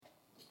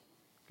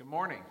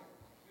morning.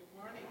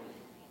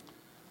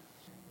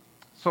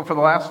 So for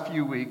the last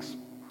few weeks,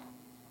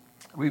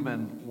 we've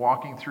been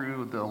walking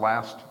through the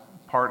last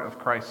part of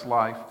Christ's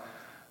life.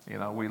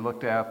 We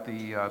looked at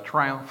the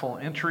triumphal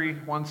entry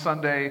one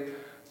Sunday.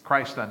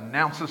 Christ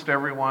announces to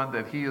everyone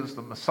that he is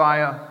the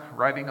Messiah,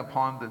 riding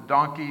upon the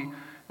donkey,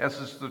 as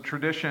is the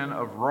tradition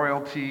of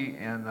royalty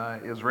in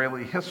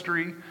Israeli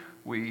history.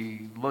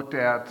 We looked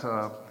at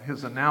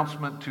his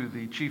announcement to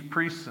the chief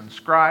priests and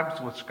scribes,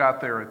 which got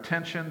their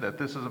attention, that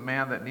this is a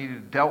man that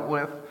needed dealt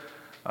with.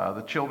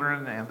 The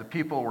children and the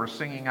people were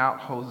singing out,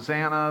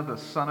 Hosanna, the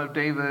Son of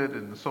David,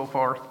 and so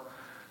forth.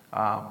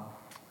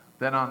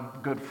 Then on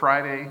Good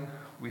Friday,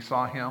 we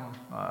saw him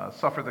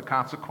suffer the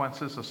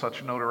consequences of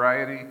such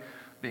notoriety,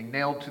 being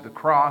nailed to the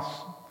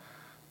cross,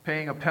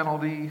 paying a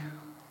penalty.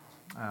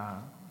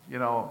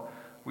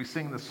 We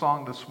sing the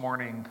song this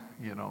morning,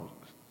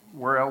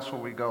 where else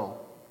will we go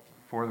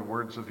for the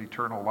words of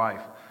eternal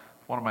life?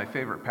 One of my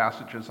favorite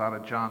passages out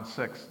of John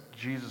 6.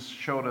 Jesus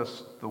showed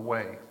us the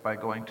way by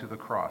going to the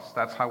cross.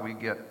 That's how we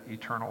get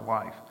eternal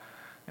life.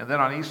 And then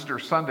on Easter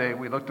Sunday,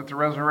 we looked at the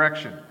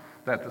resurrection,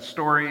 that the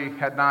story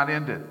had not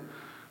ended,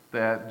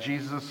 that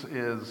Jesus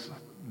is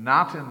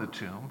not in the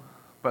tomb,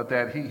 but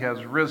that he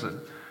has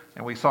risen.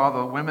 And we saw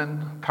the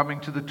women coming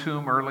to the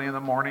tomb early in the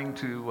morning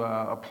to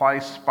apply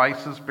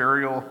spices,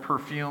 burial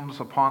perfumes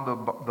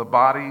upon the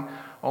body,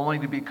 only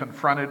to be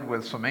confronted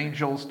with some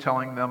angels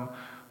telling them,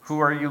 "Who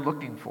are you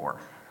looking for?"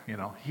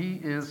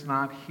 He is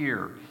not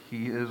here.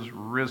 He is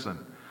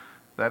risen.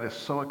 That is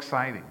so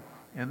exciting.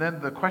 And then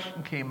the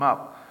question came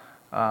up,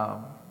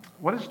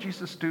 what does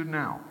Jesus do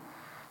now?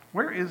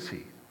 Where is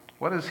he?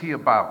 What is he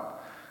about?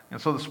 And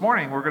so this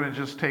morning, we're going to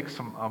just take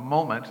a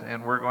moment,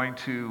 and we're going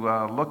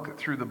to look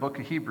through the book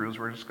of Hebrews.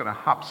 We're just going to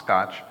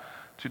hopscotch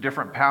to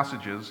different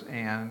passages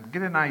and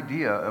get an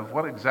idea of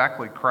what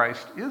exactly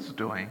Christ is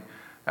doing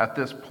at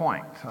this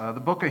point.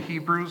 The book of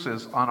Hebrews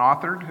is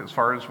unauthored, as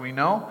far as we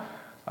know.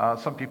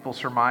 Some people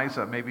surmise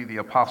that maybe the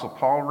Apostle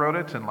Paul wrote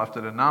it and left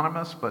it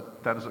anonymous,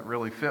 but that doesn't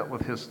really fit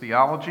with his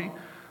theology.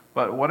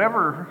 But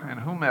whatever and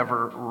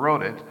whomever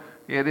wrote it,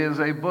 it is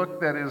a book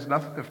that is,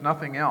 if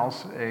nothing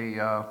else,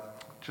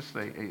 just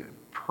a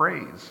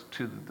praise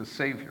to the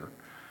Savior.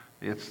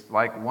 It's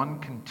like one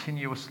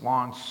continuous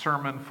long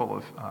sermon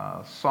full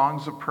of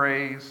songs of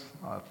praise,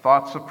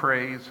 thoughts of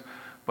praise,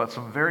 but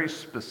some very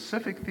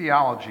specific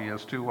theology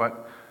as to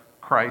what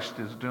Christ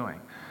is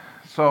doing.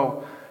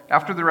 So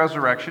after the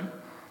resurrection,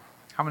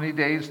 how many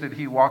days did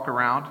he walk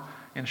around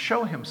and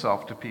show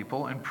himself to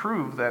people and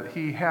prove that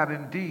he had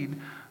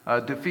indeed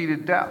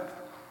defeated death?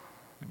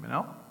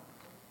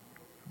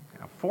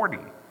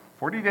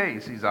 40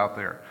 days he's out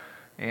there.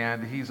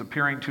 And he's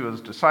appearing to his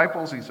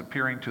disciples, he's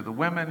appearing to the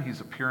women, he's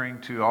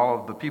appearing to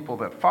all of the people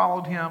that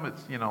followed him.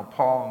 It's,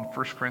 Paul in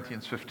 1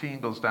 Corinthians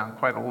 15 goes down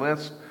quite a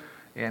list,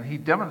 and he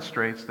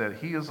demonstrates that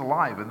he is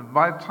alive. And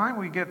by the time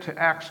we get to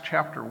Acts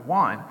chapter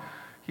 1,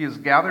 he is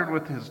gathered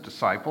with his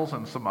disciples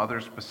and some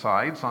others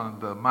besides on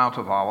the Mount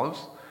of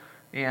Olives,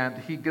 and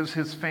he gives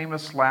his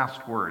famous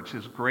last words,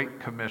 his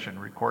great commission,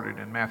 recorded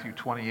in Matthew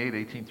 28,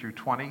 18 through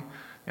 20,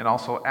 and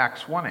also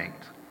Acts 1:8.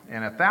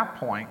 And at that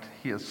point,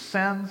 he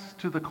ascends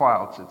to the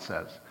clouds, it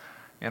says.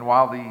 And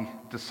while the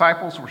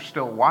disciples were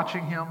still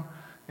watching him,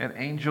 an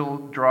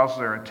angel draws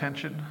their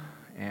attention,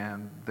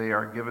 and they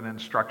are given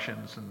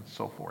instructions and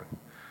so forth.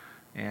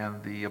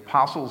 And the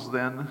apostles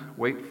then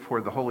wait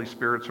for the Holy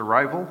Spirit's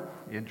arrival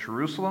in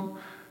Jerusalem,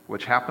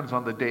 which happens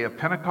on the day of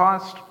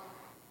Pentecost.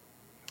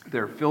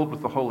 They're filled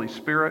with the Holy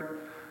Spirit,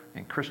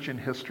 and Christian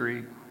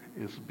history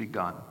is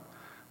begun.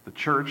 The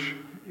church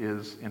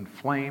is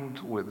inflamed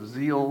with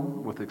zeal,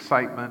 with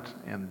excitement,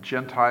 and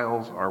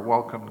Gentiles are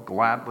welcomed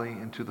gladly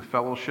into the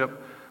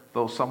fellowship,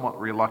 though somewhat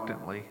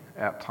reluctantly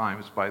at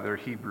times by their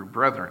Hebrew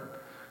brethren.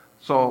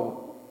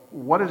 So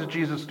what is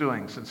Jesus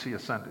doing since he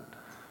ascended?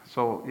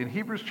 So in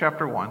Hebrews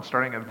chapter 1,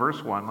 starting at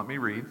verse 1, let me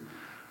read.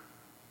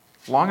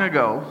 Long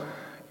ago,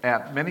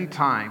 at many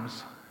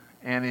times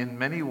and in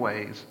many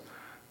ways,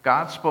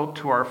 God spoke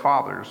to our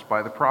fathers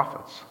by the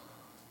prophets.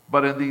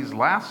 But in these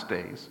last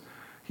days,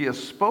 he has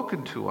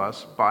spoken to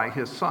us by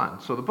his Son.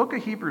 So the book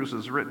of Hebrews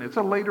is written, it's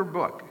a later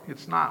book.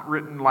 It's not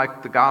written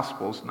like the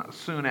Gospels,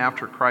 soon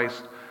after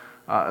Christ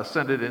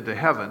ascended into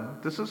heaven.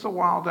 This is a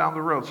while down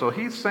the road. So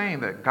he's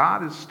saying that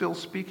God is still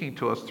speaking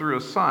to us through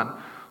his Son,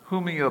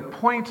 whom he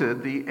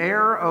appointed the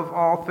heir of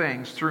all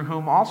things, through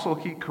whom also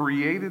he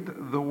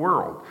created the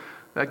world.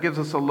 That gives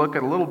us a look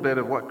at a little bit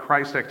of what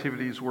Christ's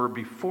activities were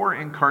before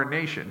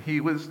incarnation.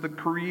 He was the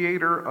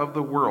creator of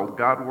the world.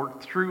 God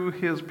worked through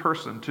his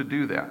person to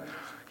do that.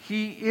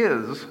 He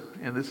is,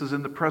 and this is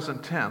in the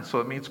present tense,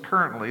 so it means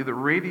currently, the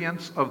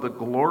radiance of the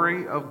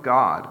glory of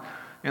God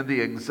and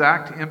the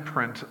exact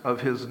imprint of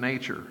his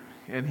nature.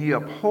 And he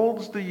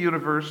upholds the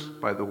universe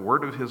by the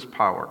word of his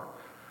power.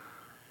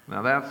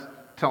 Now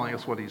that telling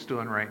us what he's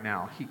doing right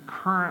now. He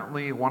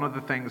currently, one of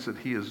the things that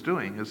he is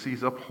doing is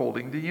he's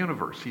upholding the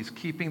universe. He's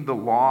keeping the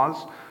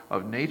laws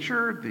of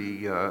nature,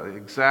 the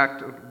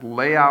exact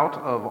layout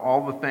of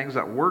all the things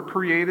that were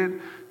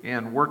created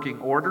in working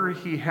order.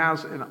 He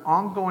has an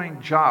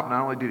ongoing job.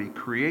 Not only did he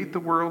create the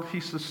world, he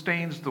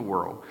sustains the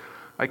world.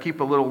 I keep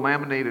a little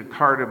laminated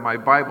card in my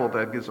Bible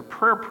that gives a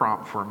prayer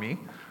prompt for me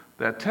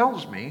that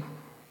tells me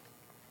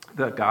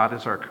that God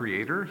is our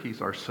creator,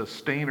 he's our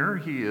sustainer,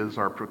 he is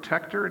our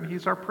protector, and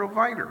he's our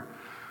provider.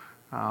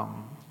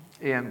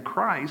 And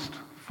Christ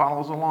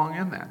follows along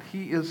in that.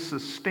 He is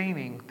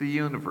sustaining the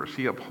universe.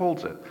 He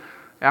upholds it.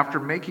 After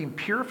making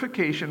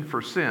purification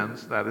for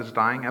sins, that is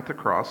dying at the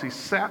cross, he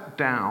sat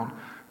down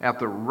at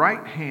the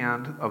right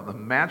hand of the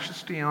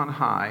Majesty on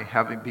high,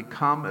 having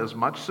become as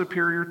much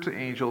superior to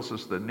angels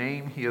as the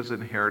name he has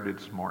inherited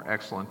is more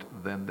excellent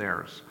than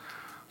theirs.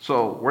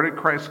 So where did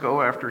Christ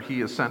go after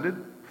he ascended?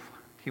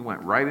 He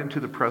went right into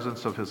the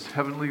presence of his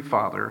heavenly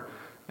Father,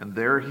 and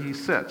there he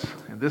sits.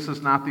 And this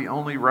is not the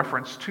only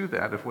reference to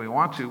that. If we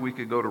want to, we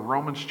could go to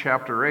Romans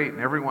chapter 8,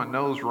 and everyone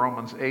knows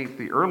Romans 8,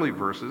 the early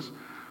verses,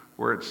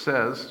 where it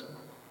says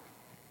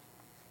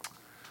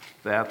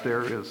that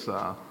there is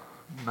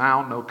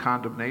now no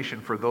condemnation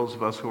for those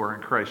of us who are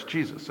in Christ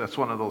Jesus. That's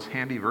one of those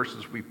handy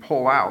verses we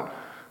pull out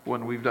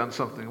when we've done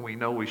something we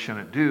know we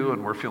shouldn't do,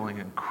 and we're feeling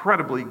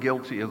incredibly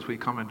guilty as we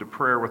come into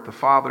prayer with the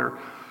Father.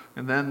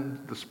 And then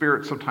the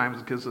Spirit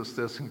sometimes gives us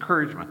this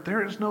encouragement.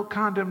 There is no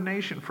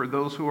condemnation for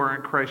those who are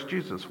in Christ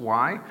Jesus.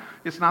 Why?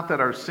 It's not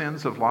that our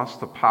sins have lost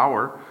the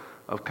power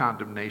of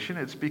condemnation.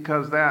 It's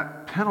because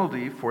that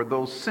penalty for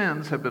those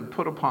sins have been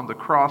put upon the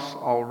cross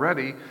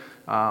already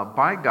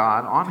by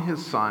God on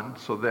his Son,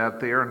 so that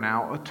they are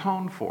now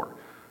atoned for,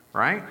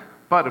 right?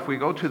 But if we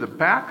go to the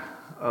back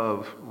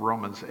of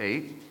Romans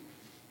 8,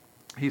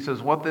 he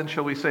says, "What then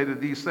shall we say to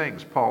these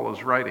things?" Paul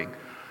is writing.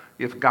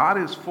 "If God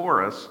is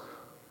for us,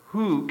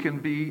 who can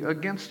be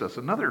against us?"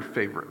 Another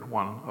favorite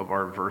one of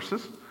our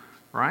verses,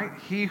 right?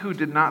 "He who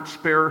did not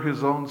spare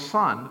his own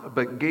Son,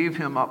 but gave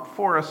him up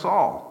for us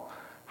all,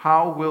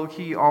 how will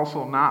he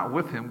also not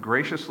with him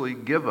graciously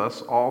give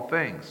us all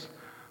things?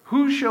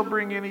 Who shall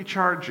bring any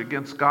charge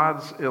against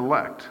God's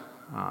elect?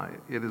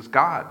 It is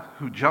God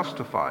who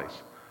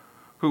justifies.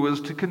 Who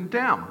is to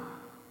condemn?"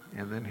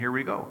 And then here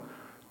we go.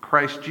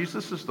 "Christ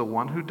Jesus is the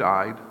one who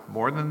died,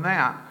 more than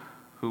that,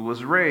 who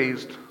was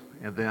raised,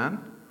 and then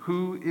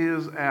who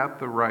is at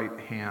the right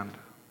hand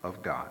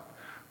of God."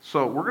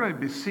 So we're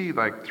going to see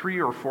like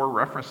 3 or 4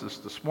 references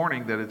this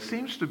morning that it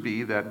seems to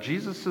be that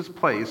Jesus'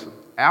 place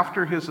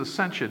after his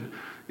ascension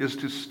is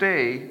to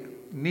stay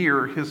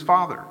near his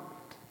Father.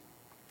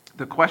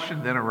 The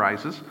question then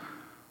arises,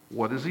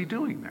 what is he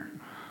doing there?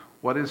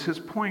 What is his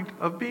point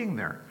of being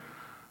there?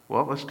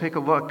 Well, let's take a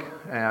look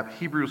at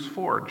Hebrews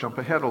 4. Jump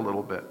ahead a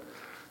little bit.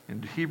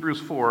 In Hebrews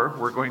 4,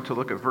 we're going to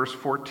look at verse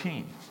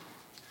 14.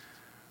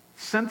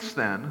 "Since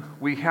then,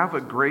 we have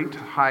a great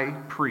high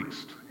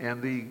priest."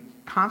 And the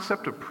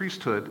concept of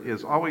priesthood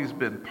has always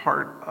been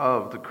part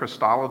of the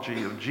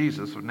Christology of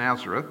Jesus of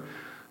Nazareth.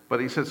 But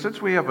he says,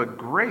 since we have a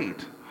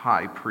great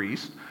high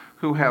priest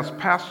who has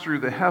passed through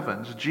the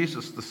heavens,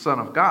 Jesus, the Son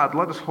of God,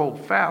 let us hold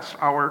fast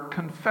our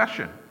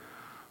confession.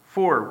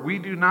 For we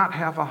do not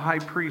have a high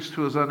priest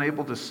who is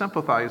unable to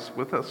sympathize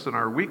with us in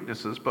our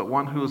weaknesses, but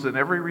one who is in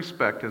every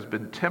respect has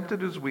been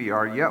tempted as we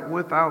are, yet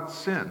without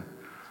sin.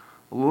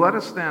 Let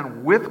us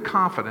then, with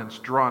confidence,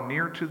 draw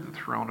near to the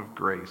throne of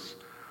grace,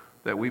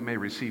 that we may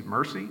receive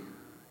mercy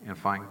and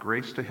find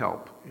grace to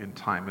help in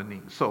time of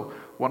need. So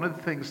one of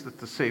the things that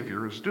the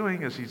Savior is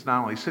doing is he's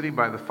not only sitting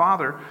by the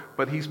Father,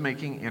 but he's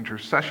making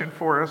intercession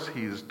for us.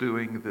 He's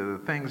doing the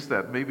things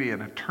that maybe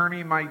an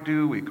attorney might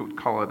do. We could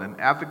call it an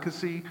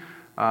advocacy.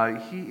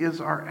 He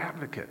is our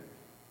advocate.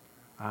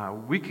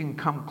 We can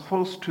come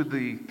close to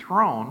the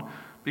throne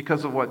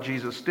because of what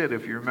Jesus did.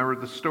 If you remember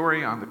the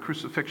story on the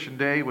crucifixion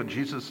day when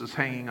Jesus is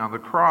hanging on the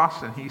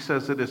cross and he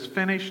says it is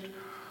finished,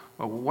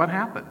 well, what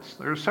happens?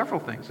 There are several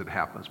things that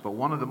happens, but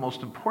one of the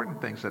most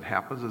important things that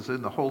happens is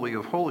in the Holy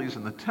of Holies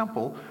in the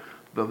temple,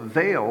 the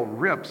veil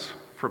rips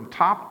from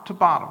top to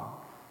bottom.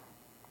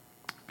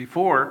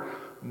 Before,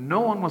 no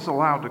one was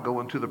allowed to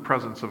go into the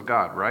presence of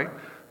God, right?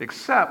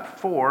 Except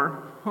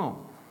for whom?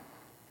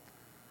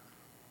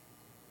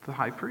 The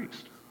high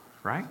priest,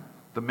 right?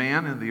 The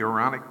man in the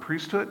Aaronic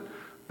priesthood,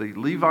 the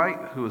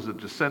Levite, who is a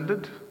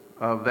descendant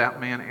of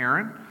that man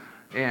Aaron.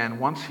 And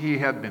once he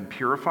had been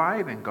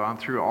purified and gone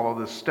through all of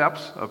the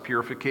steps of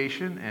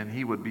purification, and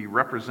he would be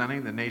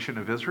representing the nation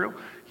of Israel,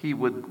 he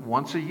would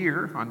once a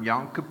year on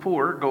Yom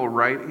Kippur go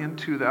right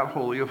into that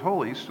Holy of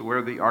Holies to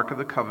where the Ark of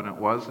the Covenant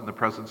was in the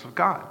presence of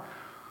God.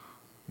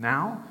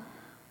 Now,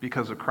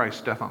 because of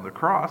Christ's death on the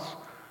cross,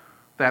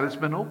 that has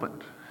been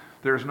opened.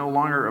 There is no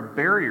longer a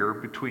barrier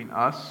between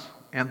us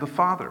and the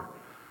Father.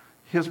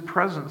 His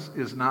presence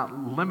is not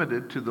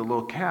limited to the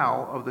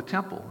locale of the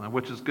temple,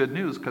 which is good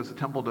news because the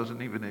temple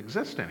doesn't even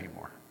exist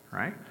anymore,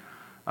 right?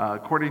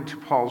 According to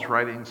Paul's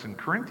writings in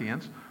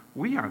Corinthians,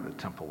 we are the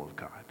temple of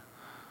God.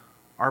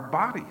 Our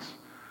bodies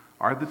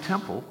are the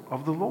temple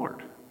of the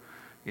Lord.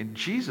 And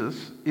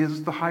Jesus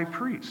is the high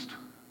priest.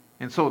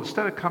 And so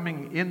instead of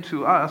coming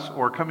into us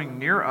or coming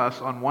near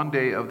us on one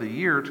day of the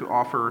year to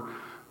offer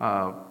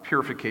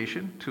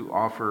purification, to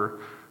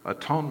offer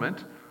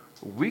atonement,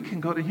 we can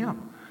go to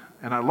him.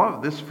 And I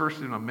love this verse.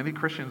 Many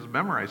Christians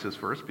memorize this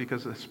verse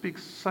because it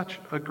speaks such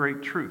a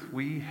great truth.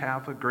 We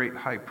have a great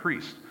high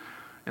priest.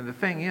 And the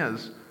thing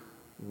is,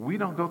 we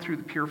don't go through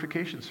the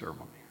purification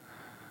ceremony.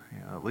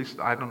 At least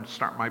I don't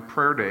start my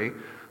prayer day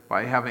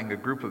by having a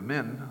group of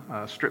men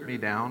strip me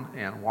down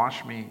and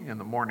wash me in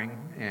the morning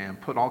and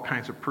put all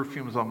kinds of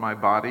perfumes on my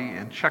body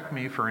and check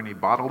me for any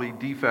bodily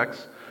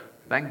defects.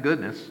 Thank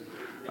goodness.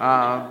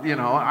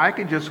 I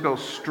can just go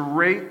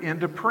straight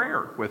into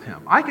prayer with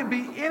him. I can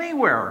be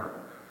anywhere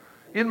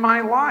in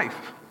my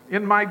life,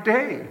 in my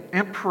day,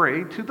 and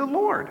pray to the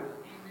Lord.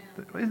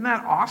 Isn't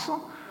that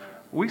awesome?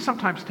 We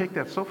sometimes take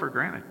that so for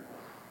granted.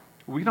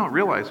 We don't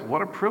realize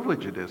what a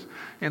privilege it is.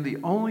 And the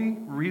only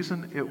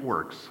reason it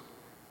works,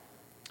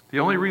 the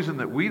only reason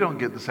that we don't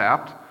get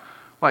zapped,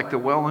 like the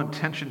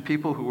well-intentioned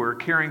people who were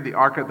carrying the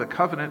Ark of the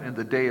Covenant in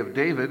the day of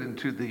David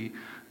into the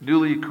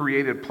newly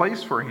created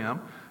place for him,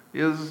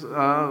 is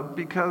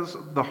because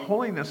the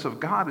holiness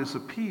of God is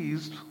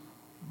appeased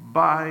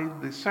by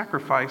the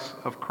sacrifice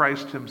of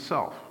Christ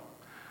himself.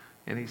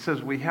 And he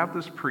says we have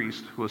this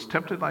priest who is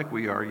tempted like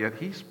we are, yet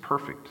he's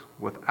perfect,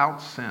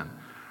 without sin.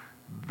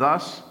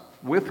 Thus,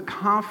 with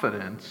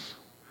confidence,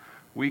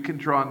 we can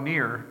draw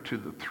near to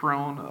the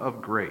throne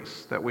of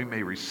grace, that we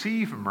may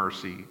receive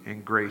mercy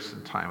and grace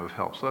in time of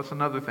help. So that's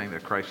another thing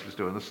that Christ is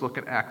doing. Let's look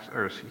at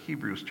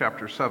Hebrews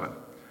chapter 7.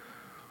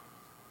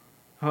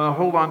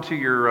 Hold on to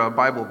your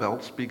Bible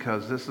belts,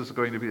 because this is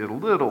going to be a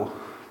little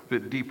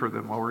bit deeper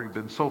than what we've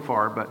been so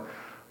far. But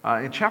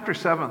in chapter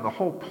 7, the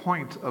whole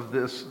point of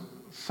this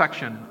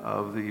section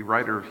of the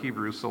writer of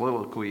Hebrews'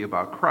 soliloquy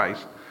about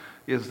Christ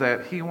is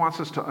that he wants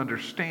us to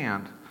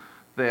understand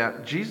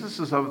that Jesus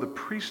is of the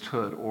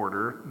priesthood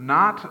order,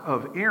 not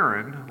of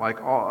Aaron,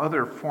 like all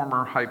other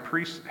former high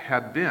priests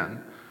had been,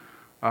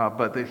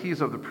 but that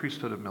he's of the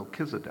priesthood of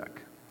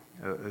Melchizedek,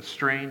 a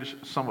strange,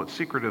 somewhat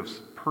secretive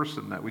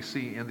person that we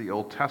see in the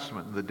Old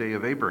Testament in the day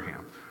of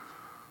Abraham.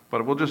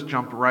 But we'll just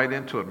jump right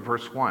into it in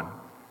verse 1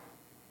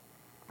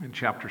 in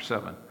chapter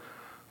 7.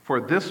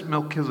 For this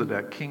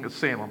Melchizedek, king of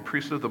Salem,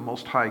 priest of the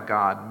Most High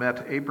God,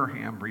 met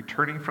Abraham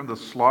returning from the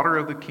slaughter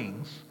of the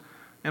kings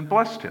and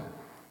blessed him.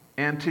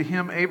 And to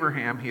him,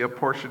 Abraham, he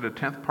apportioned a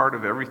tenth part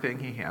of everything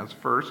he has.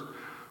 First,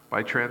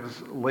 by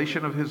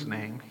translation of his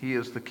name, he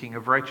is the king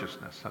of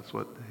righteousness. That's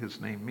what his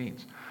name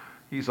means.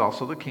 He's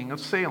also the king of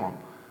Salem,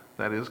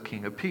 that is,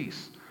 king of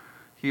peace.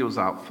 He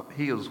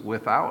is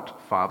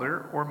without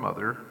father or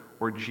mother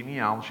or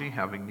genealogy,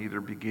 having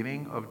neither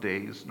beginning of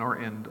days nor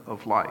end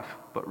of life,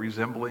 but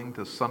resembling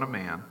the Son of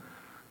Man,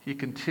 he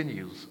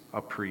continues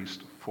a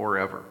priest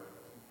forever.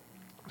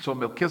 So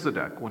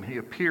Melchizedek, when he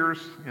appears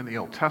in the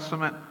Old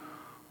Testament,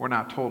 we're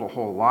not told a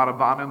whole lot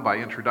about him by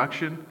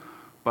introduction,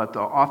 but the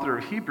author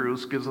of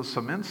Hebrews gives us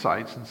some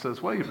insights and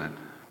says, wait a minute,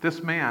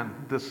 this man,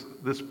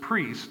 this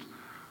priest,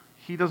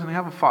 he doesn't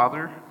have a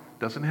father,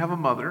 doesn't have a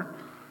mother,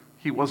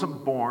 he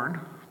wasn't born,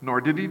 nor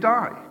did he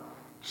die.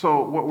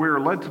 So what we're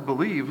led to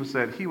believe is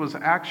that he was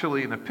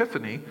actually an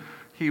epiphany.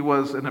 He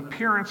was an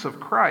appearance of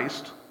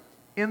Christ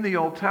in the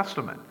Old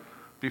Testament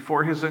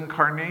before his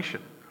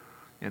incarnation.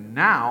 And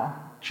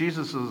now,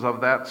 Jesus is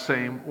of that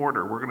same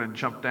order. We're going to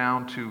jump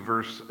down to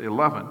verse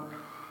 11.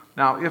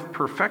 Now, if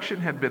perfection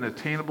had been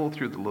attainable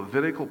through the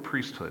Levitical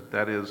priesthood,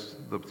 that is,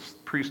 the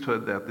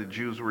priesthood that the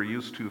Jews were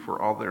used to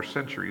for all their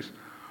centuries,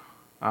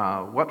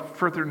 what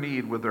further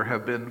need would there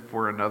have been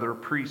for another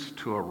priest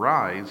to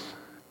arise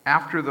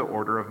after the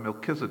order of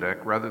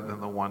Melchizedek rather than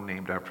the one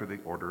named after the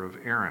order of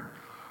Aaron?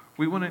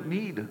 We wouldn't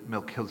need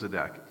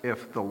Melchizedek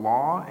if the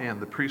law and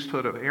the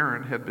priesthood of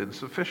Aaron had been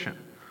sufficient.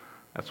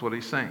 That's what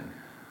he's saying.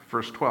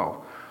 Verse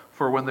 12,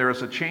 for when there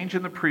is a change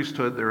in the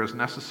priesthood, there is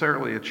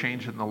necessarily a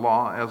change in the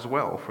law as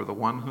well. For the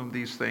one whom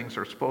these things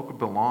are spoken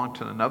belonged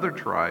to another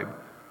tribe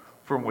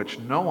from which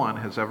no one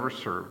has ever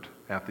served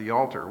at the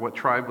altar. What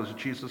tribe was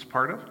Jesus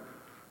part of?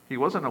 He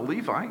wasn't a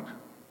Levite.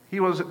 He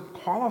wasn't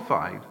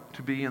qualified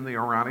to be in the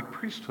Aaronic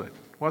priesthood,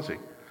 was he?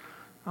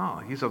 Oh,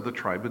 he's of the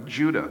tribe of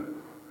Judah.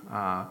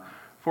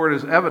 For it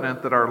is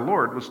evident that our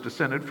Lord was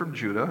descended from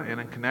Judah, and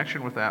in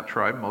connection with that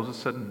tribe, Moses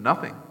said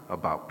nothing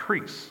about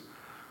priests.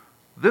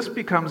 This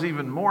becomes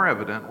even more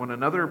evident when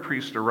another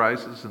priest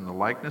arises in the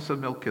likeness of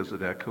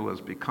Melchizedek, who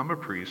has become a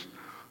priest,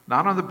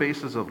 not on the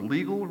basis of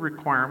legal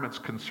requirements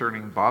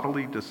concerning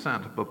bodily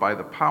descent, but by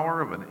the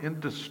power of an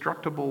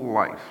indestructible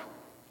life.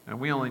 And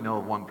we only know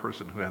of one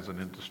person who has an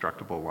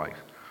indestructible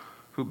life,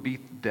 who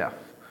beat death,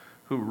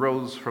 who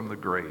rose from the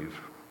grave.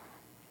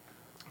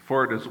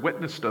 For it is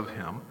witnessed of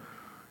him,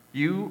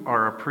 you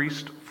are a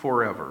priest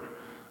forever,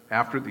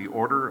 after the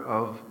order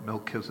of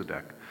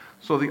Melchizedek.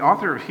 So the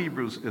author of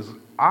Hebrews is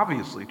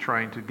obviously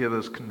trying to get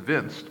us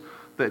convinced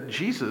that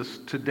Jesus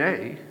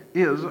today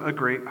is a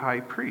great high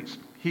priest.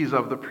 He's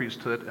of the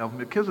priesthood of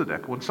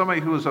Melchizedek. When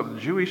somebody who is of the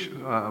Jewish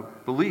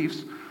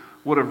beliefs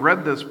would have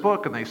read this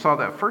book and they saw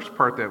that first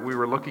part that we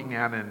were looking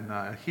at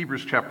in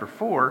Hebrews chapter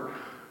 4,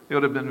 it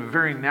would have been a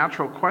very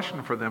natural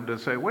question for them to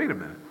say, wait a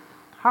minute,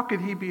 how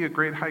could he be a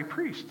great high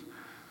priest?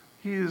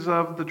 He is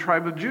of the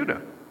tribe of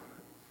Judah.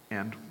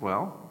 And,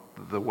 well,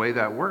 the way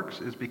that works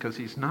is because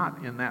he's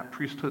not in that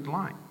priesthood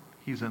line.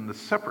 He's in the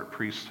separate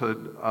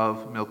priesthood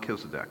of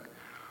Melchizedek.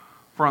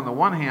 For on the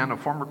one hand, a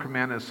former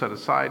command is set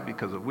aside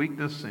because of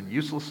weakness and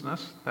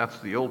uselessness. That's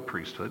the old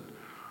priesthood.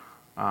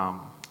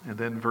 And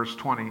then verse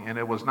 20, and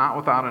it was not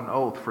without an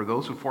oath, for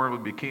those who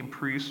formerly became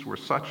priests were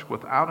such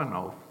without an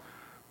oath.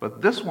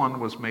 But this one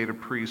was made a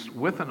priest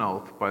with an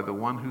oath by the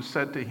one who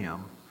said to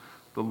him,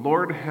 the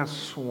Lord has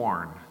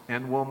sworn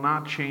and will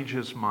not change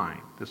his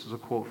mind. This is a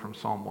quote from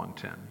Psalm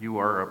 110. You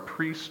are a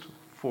priest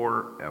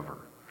forever.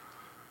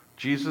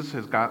 Jesus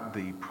has got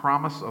the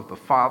promise of the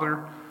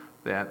Father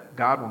that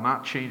God will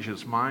not change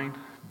his mind.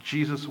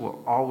 Jesus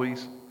will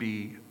always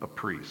be a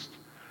priest.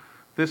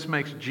 This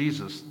makes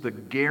Jesus the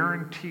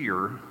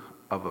guarantor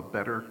of a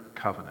better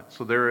covenant.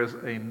 So there is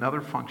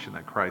another function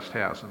that Christ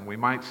has. And we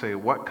might say,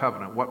 what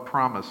covenant, what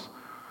promise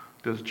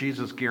does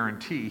Jesus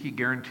guarantee? He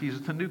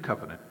guarantees the new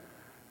covenant.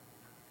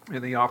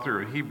 And the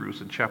author of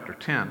Hebrews in chapter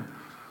 10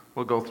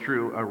 will go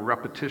through a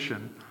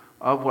repetition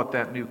of what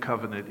that new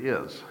covenant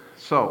is.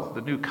 So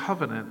the new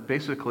covenant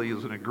basically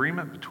is an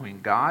agreement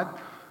between God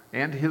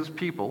and his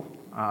people,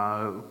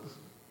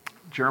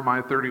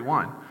 Jeremiah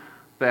 31,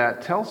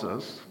 that tells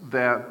us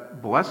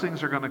that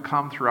blessings are going to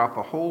come throughout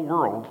the whole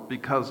world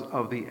because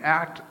of the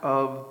act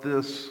of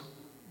this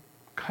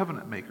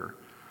covenant maker,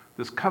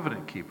 this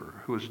covenant keeper,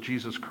 who is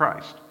Jesus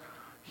Christ.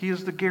 He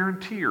is the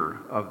guarantor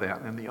of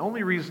that. And the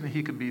only reason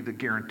he could be the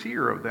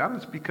guarantor of that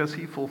is because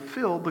he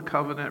fulfilled the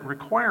covenant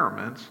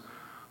requirements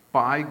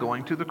by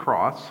going to the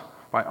cross,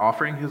 by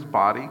offering his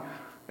body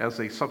as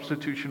a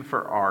substitution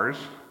for ours,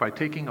 by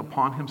taking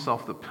upon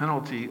himself the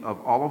penalty of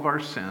all of our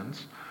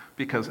sins,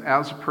 because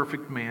as a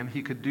perfect man,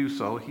 he could do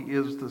so. He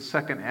is the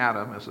second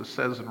Adam, as it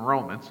says in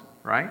Romans,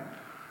 right?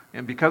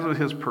 And because of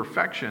his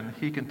perfection,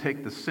 he can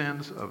take the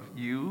sins of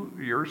you,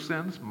 your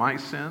sins, my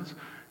sins,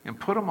 and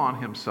put them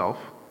on himself.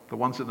 The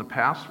ones in the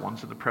past,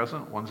 ones in the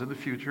present, ones in the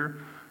future.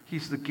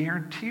 He's the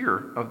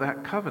guarantor of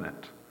that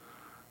covenant.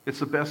 It's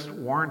the best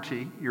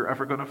warranty you're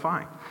ever going to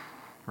find,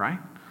 right?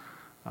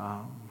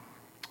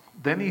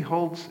 Then he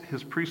holds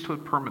his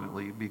priesthood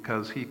permanently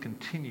because he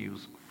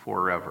continues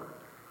forever.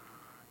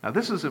 Now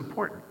this is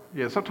important.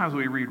 Yeah, sometimes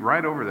we read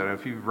right over that.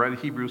 If you've read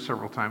Hebrews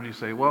several times, you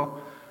say,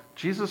 well,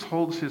 Jesus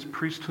holds his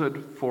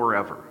priesthood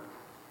forever.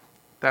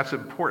 That's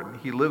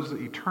important. He lives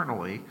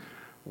eternally.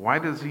 Why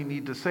does he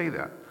need to say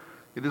that?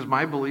 It is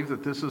my belief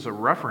that this is a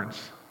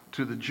reference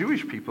to the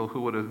Jewish people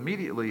who would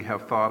immediately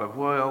have thought of,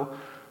 well,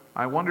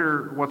 I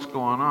wonder what's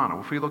going on.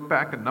 If we look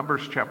back in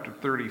Numbers chapter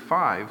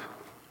 35,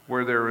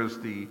 where there is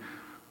the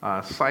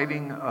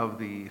citing of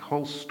the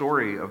whole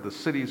story of the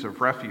cities of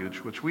refuge,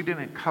 which we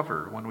didn't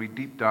cover when we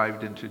deep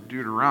dived into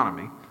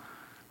Deuteronomy.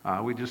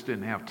 We just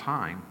didn't have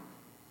time.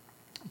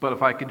 But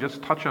if I can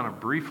just touch on it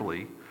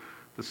briefly,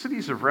 the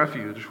cities of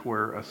refuge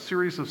were a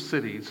series of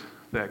cities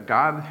that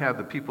God had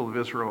the people of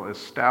Israel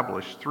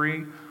establish,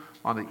 3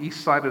 on the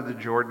east side of the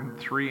Jordan,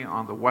 3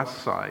 on the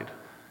west side.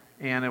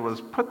 And it was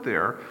put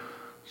there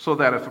so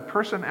that if a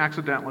person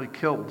accidentally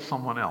killed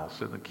someone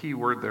else, and the key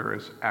word there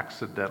is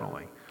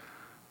accidentally.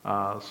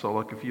 So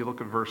look, if you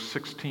look at verse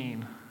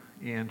 16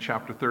 in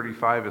chapter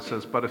 35, it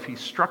says, but if he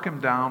struck him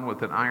down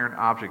with an iron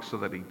object so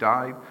that he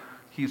died,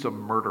 he's a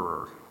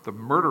murderer. The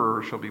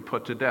murderer shall be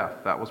put to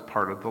death. That was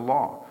part of the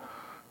law.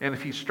 And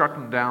if he struck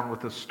him down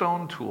with a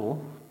stone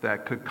tool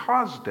that could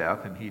cause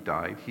death and he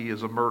died, he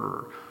is a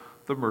murderer.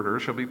 The murderer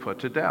shall be put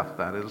to death.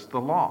 That is the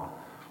law.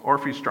 Or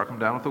if he struck him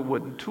down with a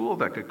wooden tool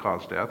that could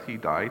cause death, he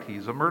died,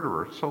 he's a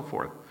murderer, so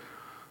forth.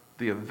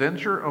 The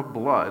avenger of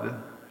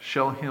blood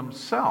shall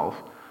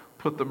himself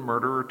put the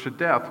murderer to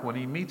death when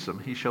he meets him.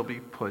 He shall be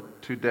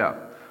put to death.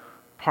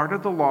 Part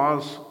of the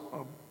law's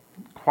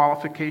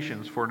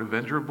qualifications for an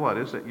avenger of blood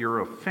is that you're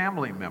a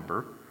family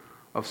member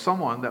of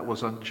someone that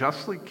was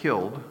unjustly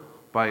killed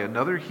by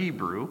another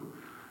Hebrew,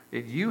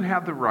 and you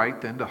have the right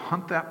then to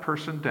hunt that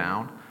person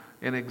down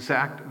and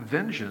exact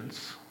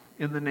vengeance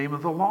in the name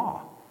of the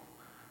law.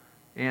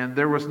 And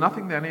there was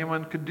nothing that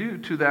anyone could do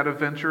to that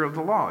avenger of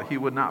the law. He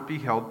would not be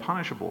held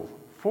punishable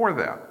for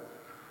that.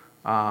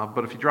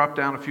 But if you drop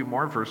down a few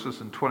more verses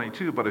in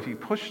 22, but if he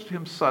pushed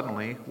him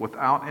suddenly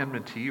without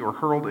enmity or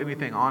hurled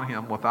anything on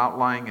him without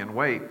lying in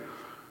wait,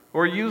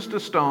 or used a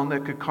stone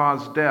that could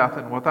cause death,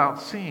 and without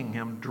seeing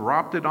him,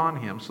 dropped it on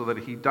him so that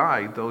he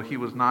died, though he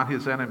was not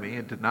his enemy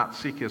and did not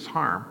seek his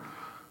harm,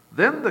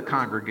 then the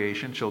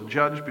congregation shall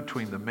judge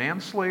between the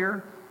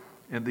manslayer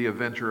and the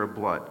avenger of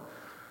blood.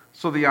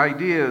 So the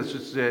idea is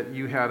just that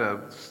you had a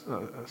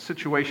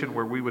situation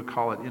where we would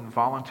call it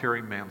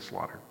involuntary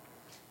manslaughter.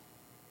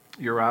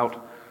 You're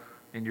out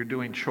and you're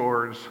doing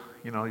chores,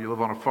 you live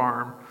on a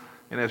farm,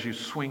 and as you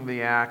swing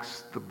the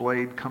axe, the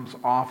blade comes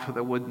off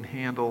the wooden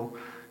handle,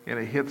 and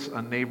it hits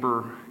a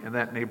neighbor, and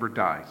that neighbor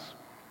dies.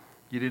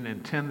 You didn't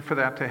intend for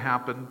that to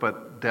happen,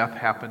 but death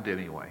happened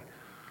anyway.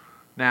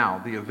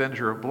 Now, the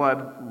avenger of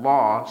blood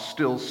law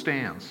still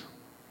stands.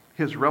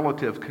 His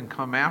relative can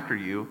come after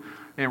you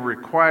and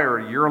require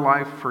your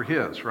life for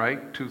his,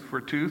 right? Tooth for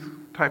tooth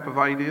type of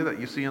idea that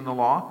you see in the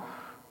law.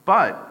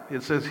 But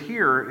it says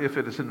here, if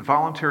it is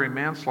involuntary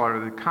manslaughter,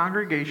 the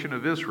congregation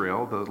of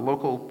Israel, the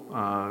local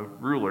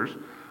rulers,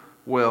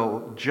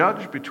 will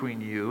judge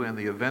between you and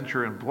the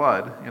avenger in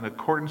blood in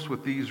accordance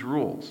with these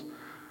rules.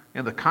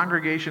 And the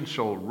congregation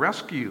shall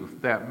rescue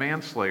that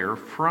manslayer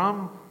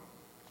from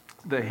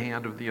the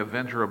hand of the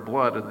avenger of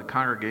blood, and the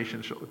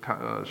congregation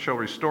shall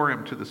restore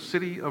him to the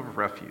city of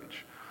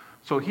refuge.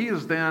 So he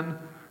is then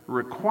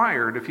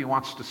required, if he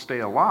wants to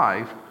stay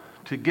alive,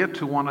 to get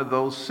to one of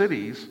those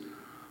cities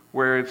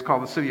where it's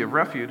called the city of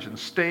refuge and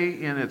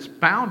stay in its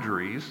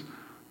boundaries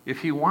if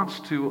he wants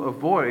to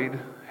avoid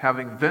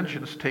having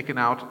vengeance taken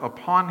out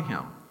upon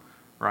him,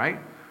 right?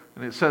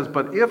 And it says,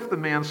 but if the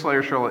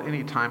manslayer shall at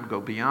any time go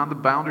beyond the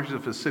boundaries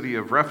of his city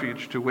of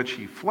refuge to which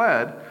he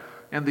fled,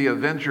 and the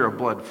avenger of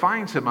blood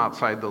finds him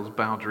outside those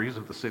boundaries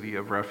of the city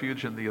of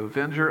refuge, and the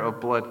avenger of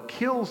blood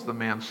kills the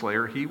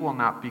manslayer, he will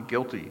not be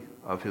guilty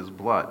of his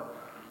blood.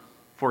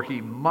 For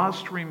he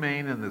must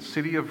remain in the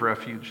city of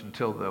refuge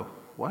until the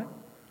what?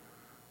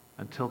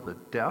 Until the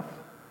death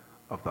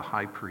of the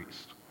high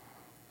priest.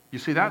 You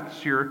see,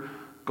 that's your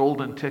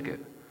golden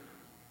ticket.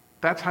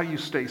 That's how you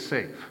stay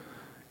safe,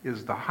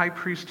 is the high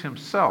priest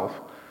himself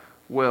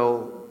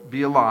will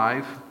be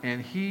alive,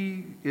 and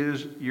he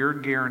is your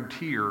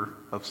guarantor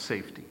of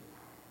safety.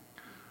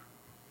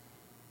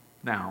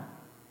 Now,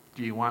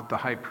 do you want the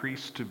high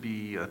priest to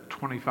be a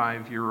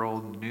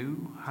 25-year-old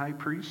new high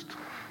priest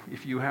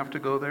if you have to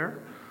go there?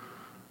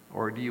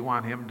 Or do you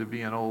want him to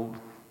be an old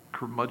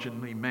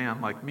curmudgeonly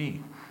man like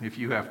me if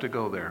you have to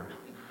go there?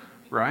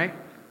 Right?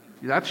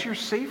 That's your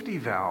safety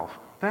valve.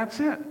 That's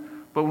it.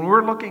 But when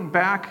we're looking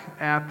back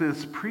at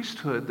this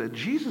priesthood that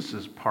Jesus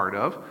is part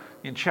of,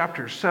 in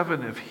chapter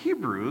 7 of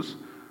Hebrews,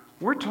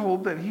 we're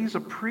told that he's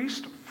a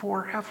priest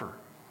forever.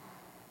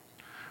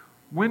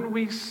 When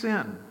we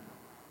sin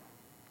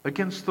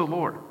against the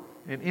Lord,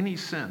 and any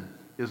sin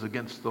is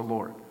against the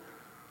Lord,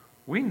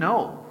 we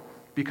know,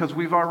 because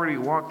we've already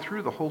walked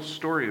through the whole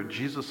story of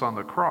Jesus on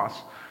the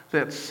cross,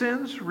 that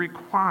sins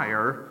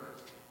require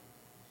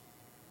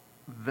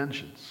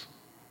vengeance,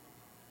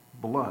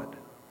 blood,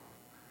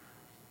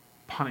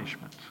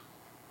 punishment,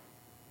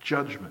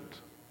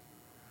 judgment.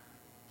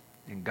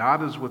 And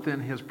God is within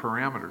his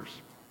parameters,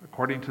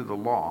 according to the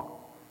law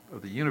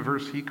of the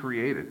universe he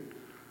created,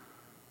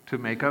 to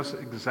make us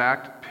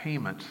exact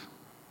payment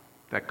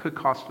that could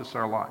cost us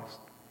our lives.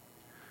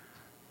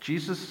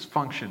 Jesus'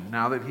 function,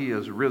 now that he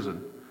is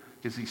risen,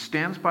 is he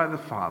stands by the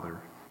Father,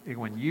 and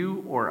when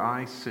you or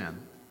I sin,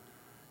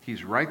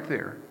 he's right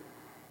there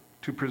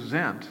to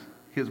present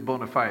his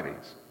bona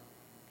fides,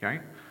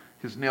 okay?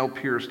 His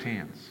nail-pierced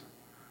hands,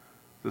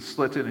 the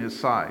slit in his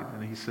side,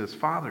 and he says,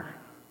 Father,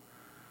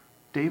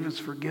 David's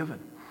forgiven.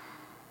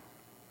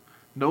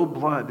 No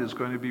blood is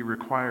going to be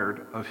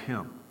required of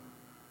him,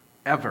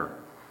 ever.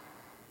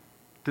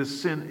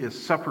 This sin is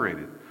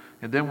separated.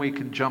 And then we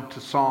can jump to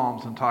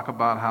Psalms and talk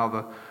about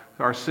how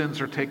our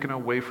sins are taken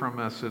away from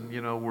us, and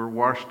we're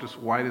washed as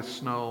white as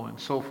snow and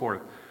so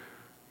forth.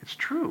 It's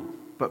true,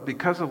 but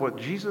because of what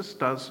Jesus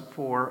does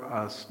for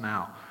us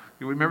now.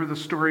 You remember the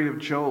story of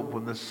Job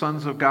when the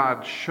sons of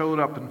God showed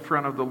up in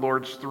front of the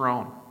Lord's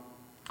throne,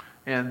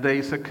 and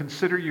they said,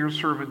 consider your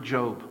servant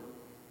Job.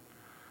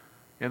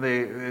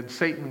 And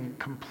Satan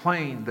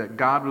complained that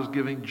God was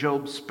giving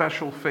Job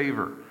special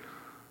favor.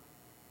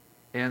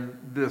 And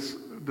this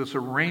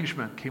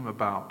arrangement came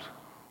about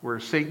where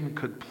Satan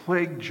could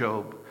plague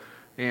Job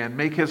and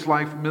make his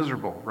life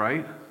miserable,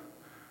 right?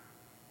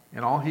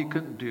 And all he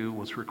couldn't do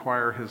was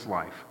require his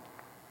life.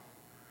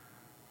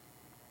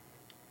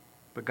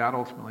 But God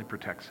ultimately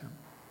protects him.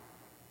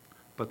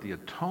 But the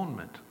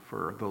atonement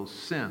for those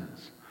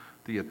sins,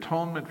 the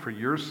atonement for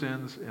your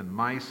sins and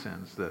my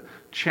sins, the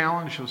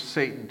challenge of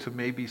Satan to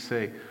maybe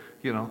say,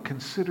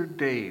 consider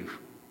Dave,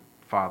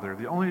 Father.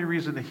 The only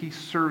reason that he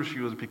serves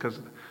you is because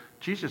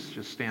Jesus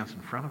just stands in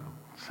front of him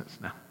and says,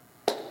 no,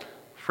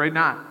 afraid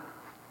not.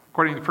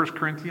 According to 1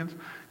 Corinthians,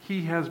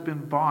 he has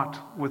been bought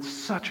with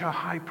such a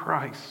high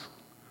price.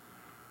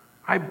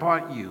 I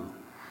bought you.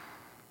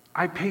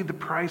 I paid the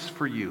price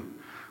for you.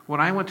 When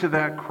I went to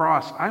that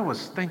cross, I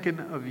was thinking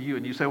of you.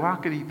 And you say, well,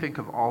 how could he think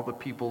of all the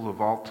people of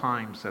all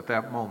times at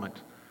that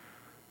moment?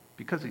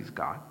 Because he's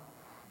God.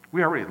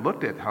 We already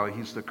looked at how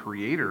he's the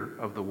creator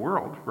of the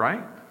world,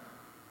 right?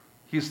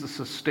 He's the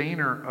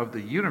sustainer of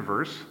the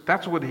universe.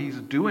 That's what he's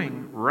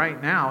doing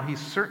right now. He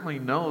certainly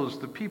knows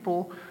the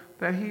people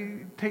that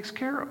he takes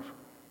care of.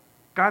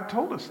 God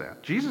told us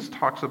that. Jesus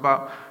talks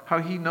about how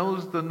he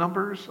knows the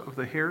numbers of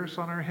the hairs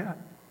on our head.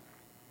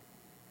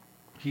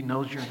 He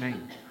knows your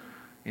name.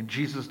 And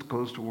Jesus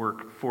goes to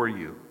work for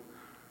you.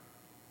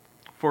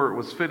 For it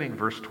was fitting,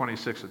 verse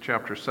 26 of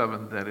chapter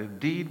 7, that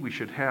indeed we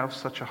should have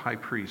such a high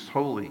priest,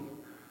 holy,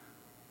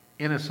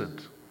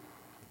 innocent,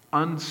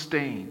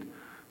 unstained,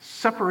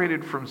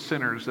 separated from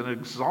sinners, and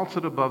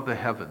exalted above the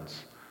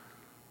heavens.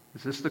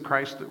 Is this the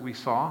Christ that we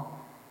saw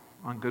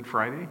on Good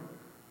Friday?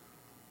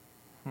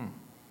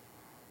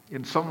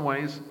 In some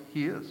ways,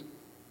 he is.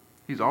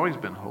 He's always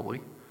been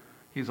holy.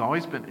 He's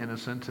always been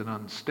innocent and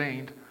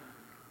unstained.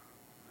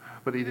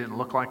 But he didn't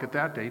look like it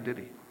that day, did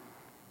he?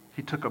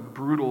 He took a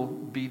brutal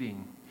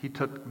beating. He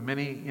took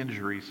many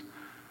injuries.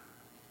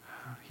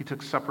 He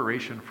took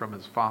separation from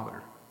his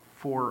Father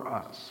for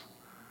us.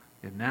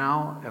 And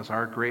now, as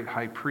our great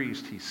high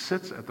priest, he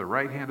sits at the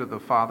right hand of the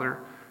Father,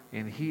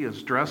 and he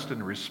is dressed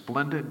in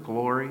resplendent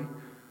glory.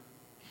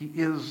 He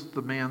is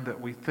the man that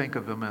we think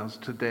of him as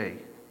today.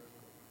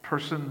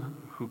 Person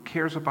who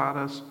cares about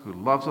us, who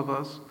loves of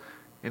us.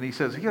 And he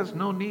says he has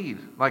no need,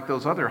 like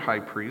those other high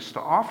priests, to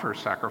offer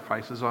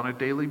sacrifices on a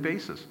daily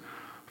basis.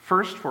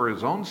 First, for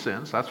his own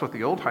sins. That's what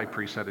the old high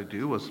priest had to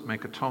do, was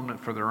make atonement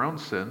for their own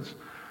sins.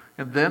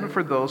 And then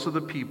for those of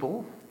the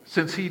people,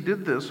 since he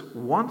did this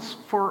once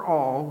for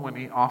all when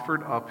he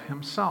offered up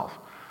himself.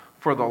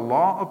 For the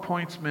law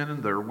appoints men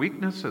in their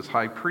weakness as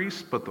high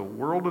priests, but the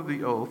word of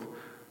the oath,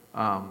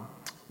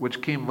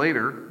 which came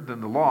later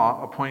than the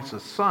law, appoints a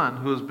son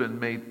who has been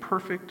made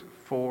perfect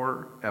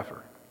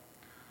forever.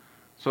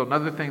 So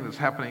another thing that's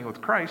happening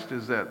with Christ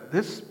is that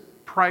this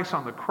price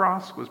on the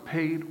cross was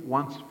paid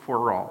once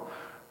for all.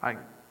 I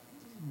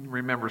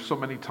remember so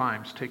many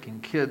times taking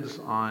kids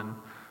on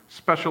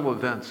special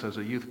events as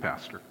a youth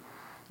pastor.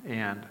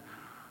 And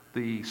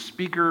the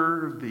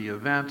speaker, the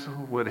event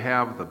would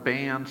have the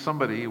band,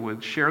 somebody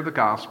would share the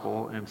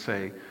gospel and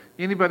say,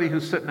 anybody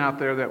who's sitting out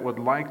there that would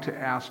like to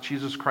ask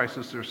Jesus Christ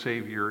as their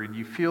Savior, and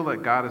you feel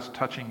that God is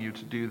touching you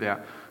to do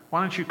that,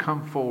 why don't you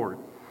come forward?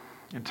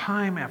 And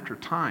time after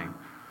time,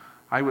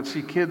 I would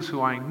see kids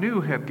who I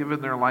knew had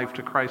given their life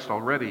to Christ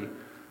already,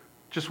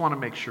 just want to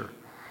make sure.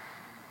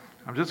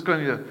 I'm just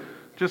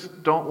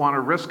don't want to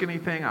risk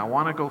anything. I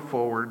want to go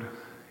forward.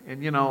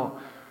 And,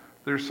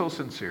 they're so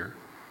sincere.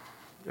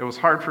 It was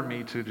hard for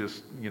me to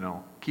just,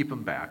 keep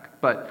them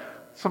back. But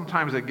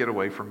sometimes they'd get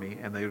away from me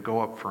and they'd go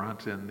up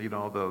front and,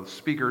 the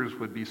speakers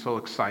would be so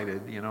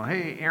excited.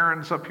 Hey,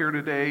 Aaron's up here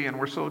today and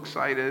we're so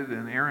excited.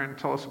 And Aaron,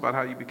 tell us about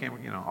how you became,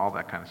 all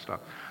that kind of stuff.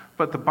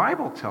 But the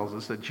Bible tells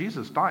us that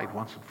Jesus died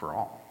once and for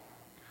all.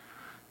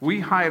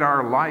 We hide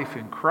our life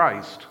in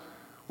Christ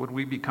when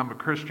we become a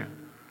Christian.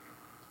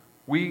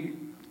 We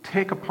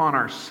take upon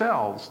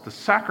ourselves the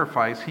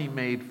sacrifice he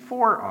made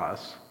for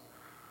us.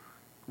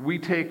 We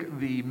take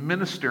the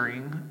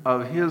ministering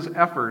of his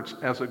efforts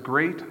as a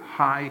great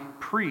high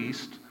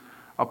priest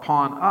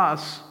upon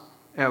us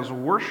as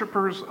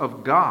worshipers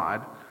of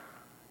God,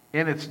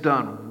 and it's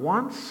done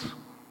once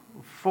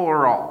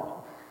for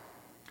all.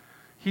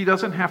 He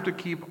doesn't have to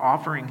keep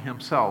offering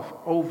himself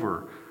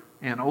over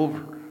and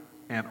over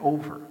and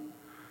over.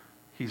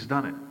 He's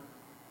done it.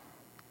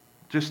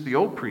 Just the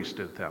old priest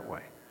did it that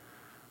way.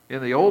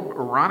 In the old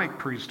Aaronic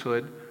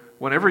priesthood,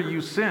 whenever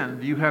you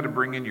sinned, you had to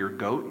bring in your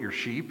goat, your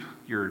sheep,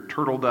 your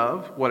turtle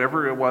dove,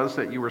 whatever it was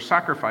that you were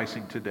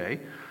sacrificing today,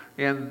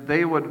 and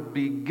they would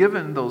be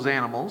given those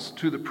animals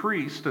to the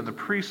priest, and the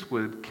priest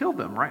would kill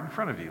them right in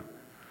front of you.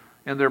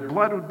 And their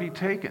blood would be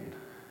taken,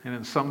 and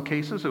in some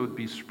cases it would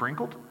be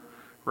sprinkled,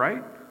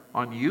 right,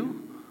 on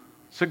you,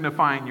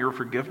 signifying your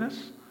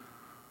forgiveness,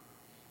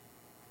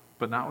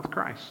 but not with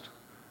Christ.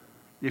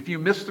 If you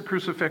miss the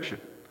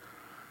crucifixion,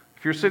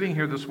 if you're sitting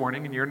here this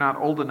morning and you're not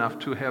old enough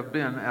to have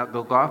been at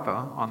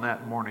Golgotha on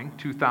that morning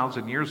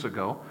 2,000 years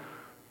ago,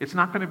 it's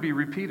not going to be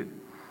repeated.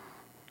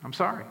 I'm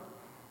sorry.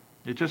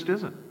 It just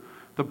isn't.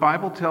 The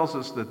Bible tells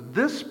us that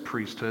this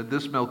priesthood,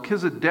 this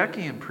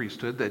Melchizedekian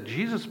priesthood that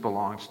Jesus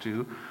belongs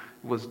to,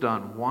 was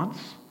done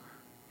once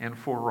and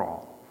for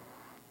all.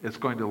 It's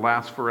going to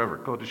last forever.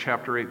 Go to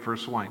chapter 8,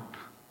 verse 1.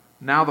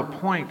 Now the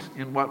point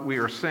in what we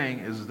are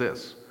saying is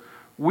this.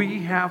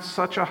 We have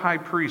such a high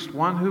priest,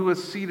 one who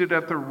is seated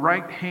at the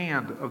right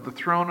hand of the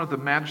throne of the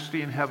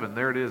majesty in heaven.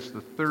 There it is,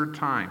 the third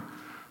time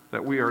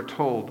that we are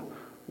told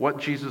what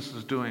Jesus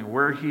is doing,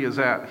 where he is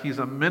at. He's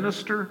a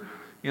minister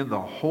in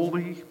the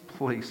holy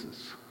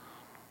places.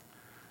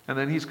 And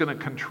then he's going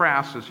to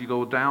contrast, as you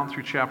go down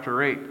through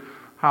chapter 8,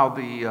 how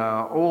the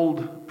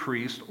old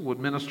priest would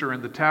minister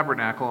in the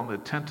tabernacle and the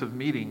tent of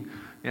meeting,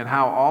 and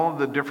how all of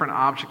the different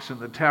objects in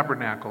the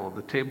tabernacle,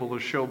 the table to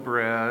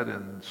showbread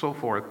and so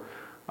forth,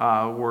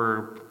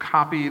 were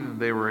copied, and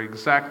they were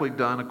exactly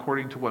done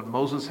according to what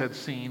Moses had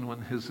seen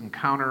when his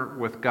encounter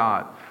with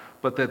God.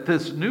 But that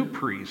this new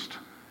priest,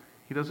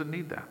 he doesn't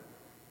need that.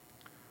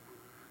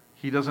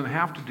 He doesn't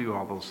have to do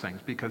all those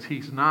things because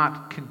he's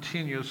not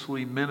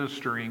continuously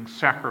ministering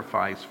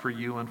sacrifice for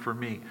you and for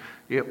me.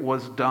 It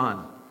was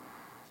done.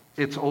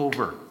 It's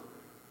over.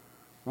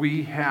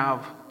 We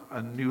have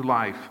a new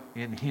life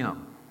in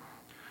him.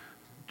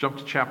 Jump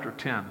to chapter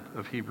 10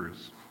 of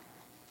Hebrews.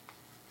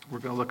 We're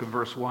going to look at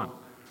verse 1.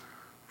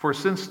 For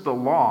since the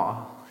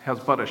law has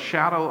but a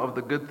shadow of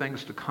the good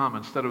things to come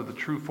instead of the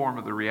true form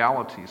of the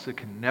realities, it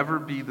can never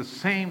be the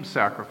same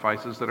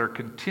sacrifices that are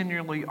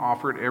continually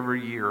offered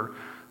every year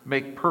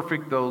make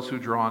perfect those who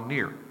draw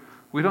near.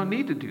 We don't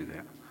need to do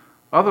that.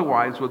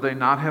 Otherwise, would they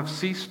not have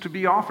ceased to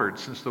be offered,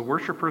 since the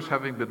worshipers,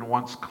 having been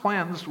once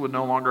cleansed, would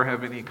no longer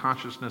have any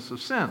consciousness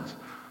of sins?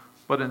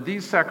 But in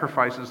these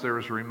sacrifices, there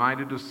was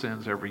reminded of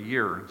sins every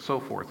year, and so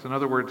forth. In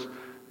other words,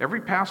 every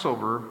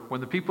Passover,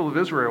 when the people of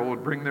Israel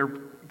would bring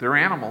their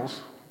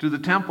animals to the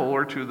temple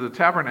or to the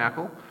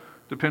tabernacle,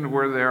 depending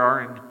where they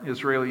are in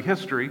Israeli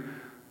history,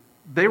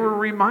 they were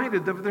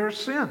reminded of their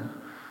sin.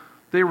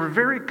 They were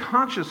very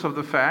conscious of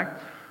the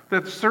fact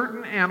that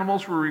certain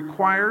animals were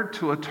required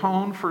to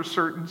atone for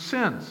certain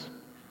sins.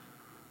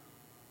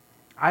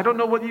 I don't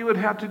know what you would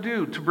have to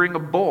do to bring a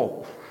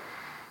bull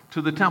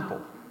to the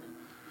temple.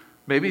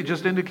 Maybe it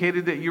just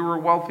indicated that you were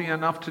wealthy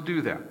enough to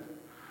do that.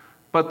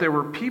 But there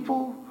were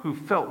people who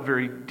felt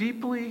very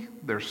deeply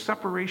their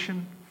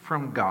separation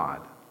from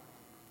God.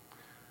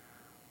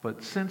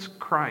 But since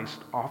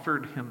Christ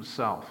offered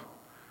himself,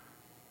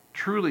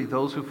 truly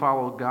those who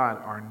follow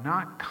God are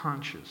not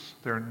conscious.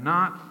 They're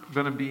not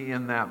going to be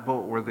in that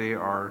boat where they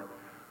are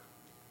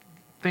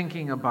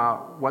thinking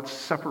about what's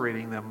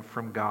separating them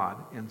from God.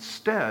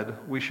 Instead,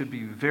 we should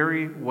be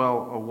very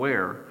well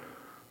aware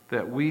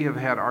that we have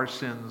had our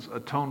sins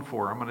atoned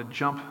for. I'm going to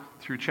jump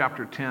through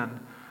chapter 10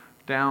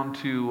 down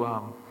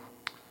to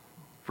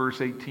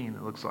verse 18,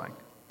 it looks like,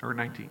 or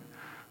 19.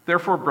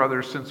 Therefore,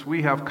 brothers, since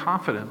we have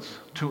confidence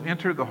to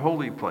enter the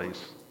holy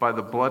place by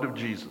the blood of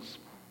Jesus.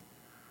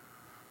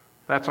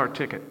 That's our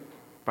ticket,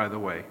 by the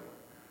way.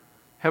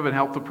 Heaven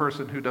help the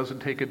person who doesn't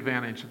take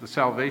advantage of the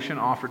salvation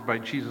offered by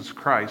Jesus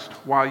Christ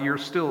while you're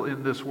still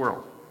in this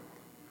world.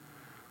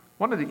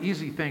 One of the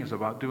easy things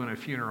about doing a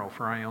funeral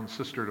for my own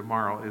sister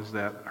tomorrow is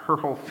that her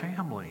whole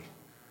family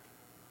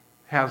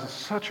has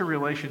such a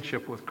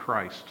relationship with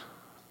Christ.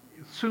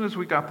 As soon as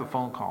we got the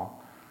phone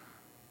call,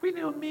 we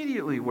knew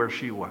immediately where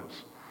she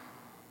was.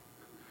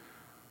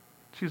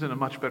 She's in a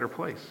much better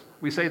place.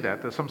 We say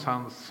that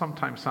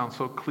sometimes sounds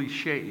so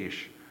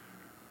cliche-ish,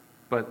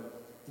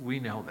 but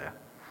we know that.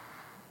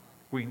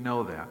 We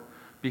know that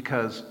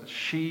because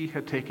she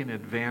had taken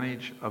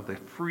advantage of the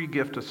free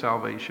gift of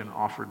salvation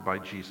offered by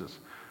Jesus.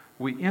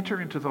 We enter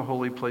into the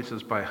holy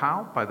places by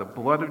how? By the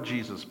blood of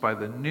Jesus, by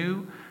the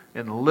new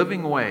and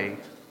living way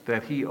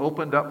that he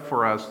opened up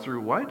for us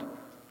through what?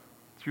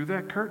 Through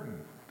that curtain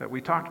that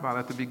we talked about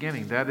at the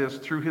beginning. That is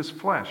through his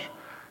flesh.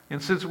 And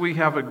since we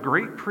have a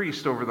great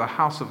priest over the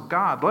house of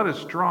God, let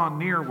us draw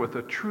near with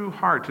a true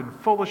heart and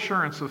full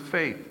assurance of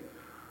faith,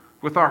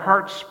 with our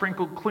hearts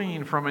sprinkled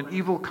clean from an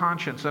evil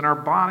conscience and our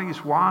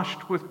bodies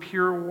washed with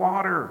pure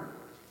water.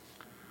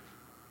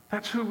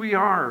 That's who we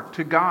are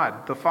to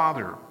God the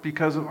Father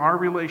because of our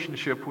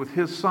relationship with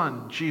his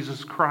Son,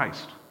 Jesus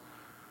Christ.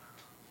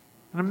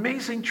 An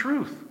amazing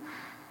truth.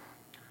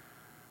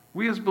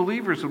 We as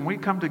believers, when we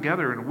come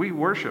together and we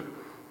worship,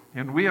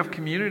 and we have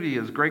community,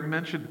 as Greg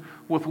mentioned,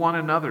 with one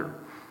another,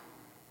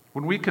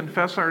 when we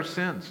confess our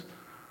sins,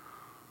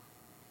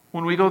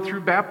 when we go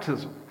through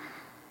baptism,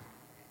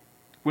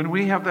 when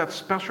we have that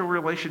special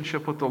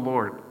relationship with the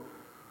Lord,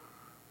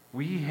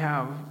 we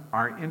have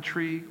our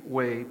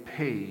entryway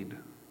paid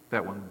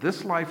that when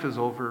this life is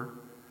over,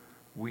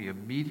 we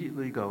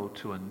immediately go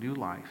to a new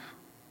life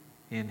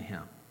in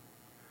him.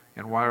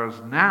 And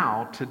whereas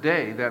now,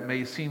 today, that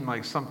may seem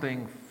like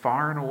something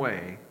far and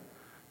away,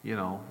 we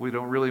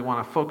don't really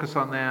want to focus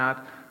on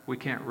that. We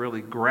can't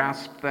really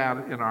grasp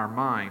that in our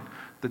mind.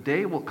 The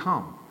day will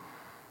come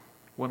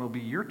when it'll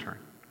be your turn.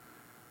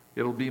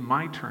 It'll be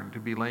my turn to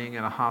be laying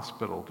in a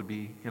hospital, to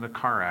be in a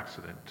car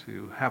accident,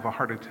 to have a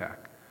heart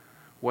attack,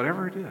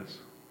 whatever it is.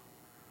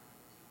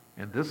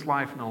 And this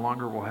life no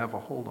longer will have a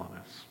hold on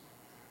us.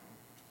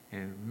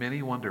 And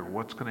many wonder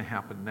what's going to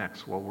happen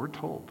next. Well, we're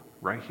told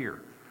right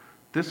here,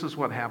 this is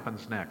what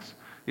happens next.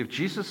 If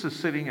Jesus is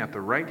sitting at the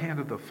right hand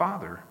of the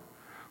Father,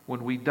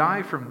 when we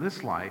die from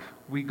this life,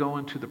 we go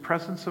into the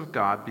presence of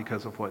God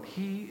because of what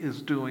he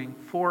is doing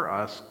for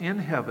us in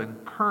heaven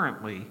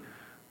currently,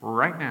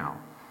 right now.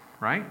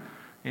 Right?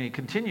 And he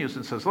continues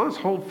and says, let us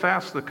hold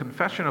fast the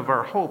confession of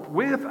our hope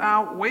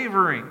without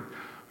wavering,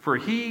 for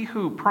he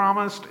who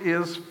promised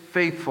is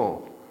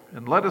faithful.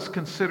 And let us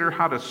consider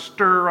how to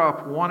stir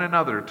up one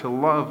another to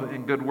love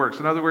and good works.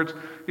 In other words,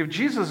 if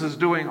Jesus is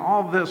doing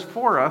all this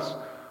for us,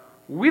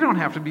 we don't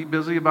have to be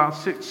busy about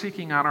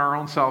seeking out our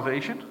own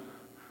salvation.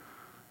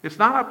 It's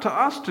not up to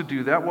us to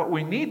do that. What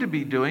we need to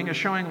be doing is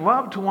showing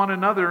love to one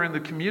another in the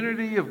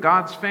community of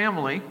God's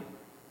family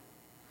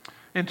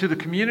and to the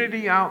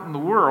community out in the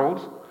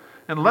world,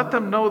 and let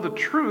them know the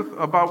truth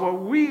about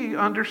what we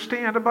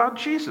understand about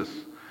Jesus,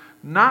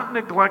 not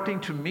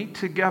neglecting to meet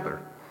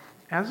together,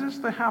 as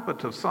is the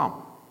habit of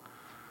some,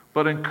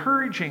 but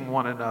encouraging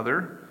one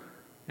another,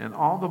 and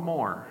all the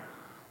more,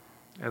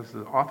 as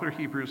the author of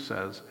Hebrews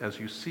says, as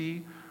you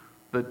see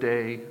the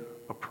day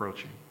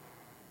approaching.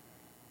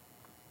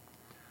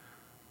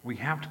 We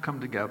have to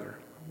come together.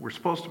 We're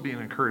supposed to be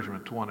an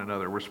encouragement to one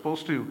another. We're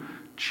supposed to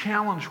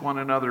challenge one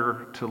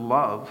another to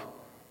love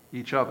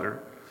each other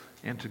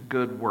and to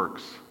good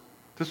works.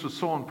 This was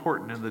so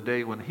important in the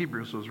day when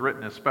Hebrews was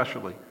written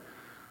especially.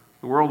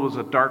 The world was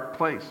a dark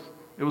place.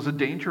 It was a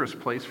dangerous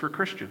place for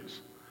Christians.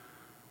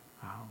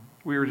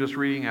 We were just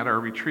reading at our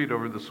retreat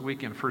over this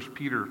week in 1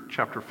 Peter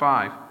chapter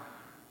 5.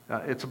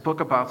 It's a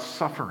book about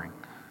suffering,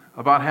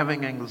 about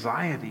having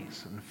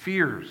anxieties and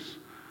fears,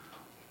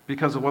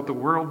 because of what the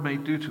world may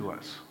do to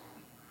us.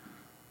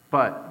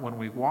 But when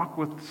we walk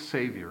with the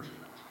Savior,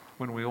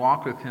 when we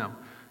walk with him,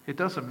 it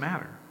doesn't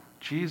matter.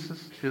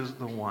 Jesus is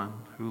the one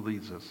who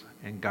leads us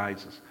and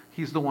guides us.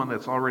 He's the one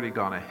that's already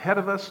gone ahead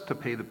of us to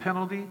pay the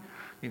penalty,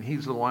 and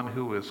he's the one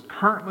who is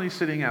currently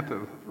sitting at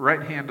the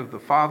right hand of the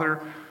Father,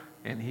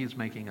 and he's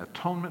making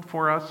atonement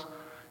for us.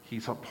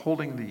 He's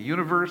upholding the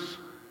universe.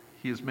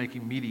 He is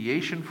making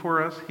mediation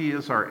for us. He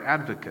is our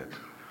advocate,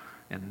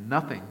 and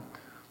nothing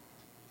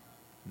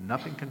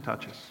can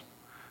touch us.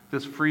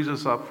 This frees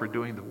us up for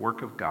doing the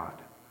work of God.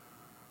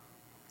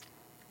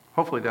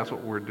 Hopefully that's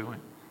what we're doing.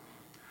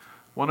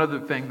 One other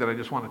thing that I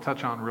just want to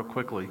touch on real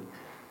quickly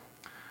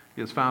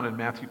is found in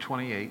Matthew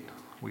 28.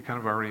 We kind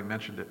of already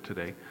mentioned it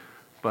today,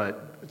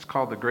 but it's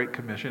called the Great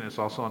Commission. It's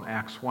also in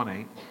Acts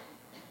 1:8.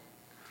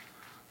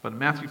 But in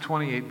Matthew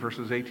 28,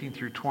 verses 18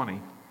 through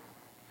 20,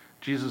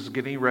 Jesus is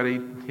getting ready.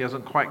 He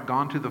hasn't quite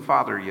gone to the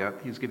Father yet.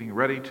 He's getting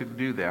ready to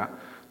do that.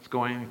 He's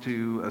going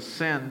to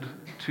ascend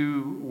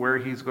to where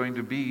he's going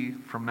to be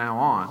from now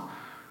on.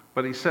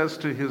 But he says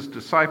to his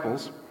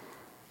disciples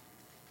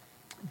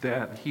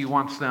that he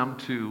wants them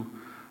to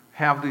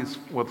have these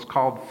what's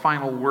called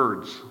final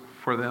words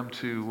for them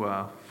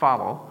to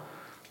follow.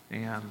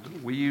 And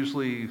we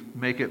usually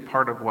make it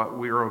part of what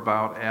we're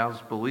about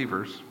as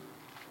believers.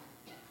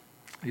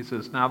 He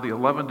says, "Now the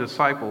 11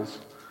 disciples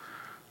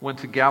went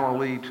to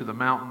Galilee to the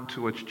mountain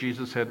to which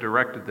Jesus had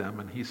directed them,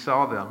 and he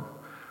saw them,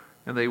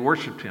 and they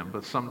worshipped him.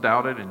 But some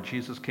doubted, and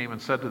Jesus came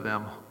and said to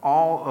them,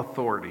 'All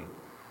authority.'"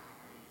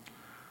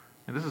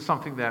 And this is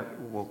something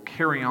that will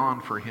carry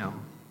on for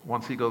him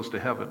once he goes to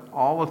heaven.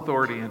 "All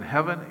authority in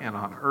heaven and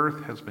on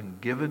earth has been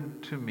given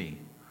to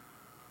me."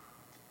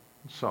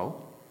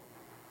 So,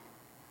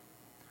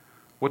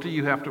 what do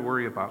you have to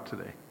worry about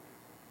today?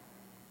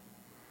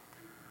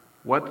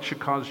 What should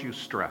cause you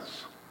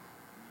stress?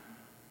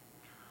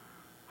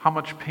 How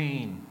much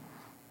pain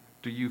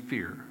do you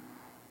fear?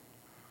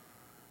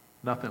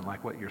 Nothing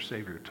like what your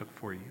Savior took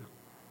for you.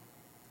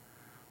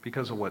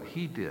 Because of what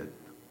he did,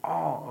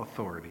 all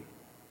authority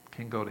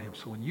can go to him.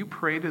 So when you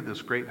pray to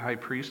this great high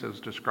priest as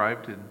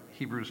described in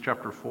Hebrews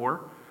chapter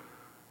 4,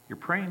 you're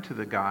praying to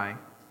the guy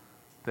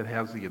that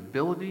has the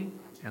ability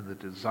and the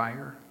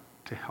desire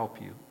to help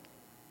you,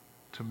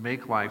 to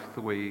make life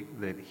the way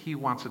that he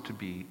wants it to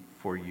be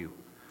for you.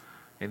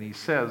 And he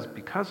says,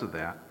 because of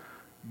that,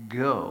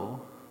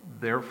 go,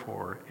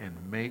 therefore, and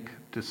make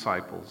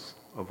disciples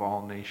of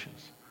all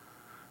nations,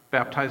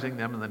 baptizing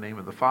them in the name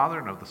of the Father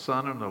and of the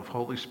Son and of the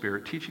Holy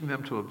Spirit, teaching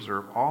them to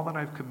observe all that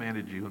I've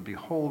commanded you. And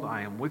behold,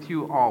 I am with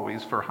you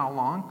always for how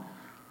long?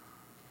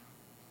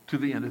 To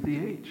the end of the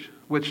age.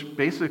 Which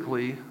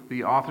basically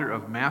the author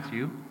of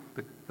Matthew,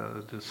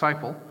 the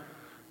disciple,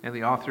 and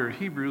the author of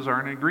Hebrews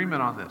are in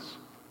agreement on this.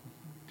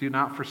 Do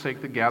not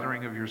forsake the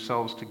gathering of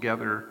yourselves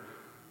together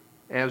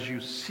as you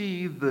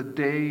see the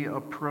day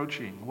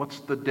approaching. What's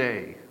the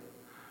day?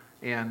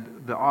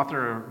 And the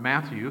author of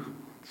Matthew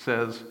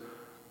says,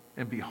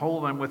 and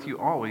behold, I'm with you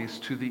always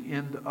to the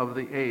end of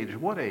the age.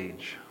 What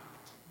age?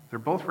 They're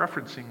both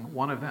referencing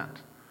one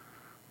event,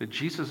 that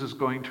Jesus is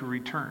going to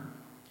return.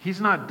 He's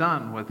not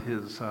done with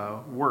his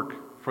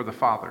work for the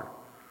Father,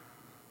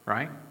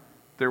 right?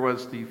 There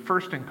was the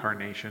first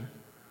incarnation,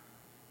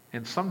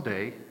 and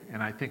someday,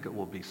 and I think it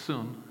will be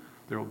soon,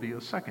 there will be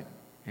a second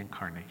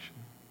incarnation.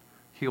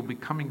 He'll be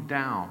coming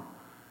down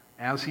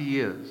as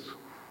he is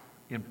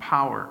in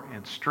power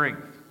and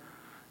strength.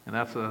 And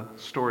that's a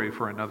story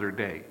for another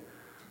day.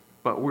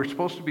 But we're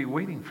supposed to be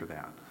waiting for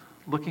that,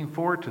 looking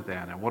forward to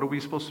that. And what are we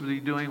supposed to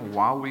be doing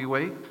while we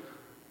wait?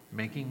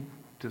 Making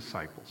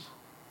disciples.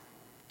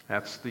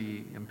 That's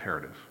the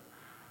imperative.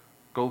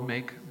 Go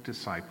make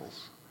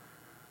disciples.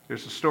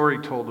 There's a story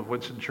told of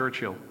Winston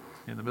Churchill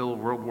in the middle of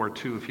World War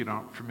II, if you're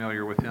not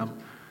familiar with him.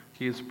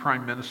 He is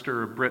Prime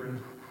Minister of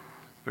Britain.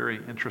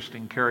 Very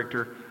interesting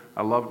character.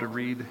 I love to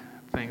read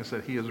things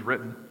that he has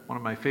written. One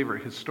of my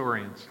favorite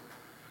historians.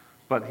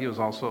 But he was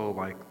also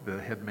like the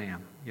head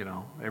man, you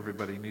know.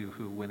 Everybody knew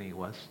who Winnie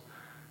was.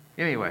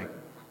 Anyway,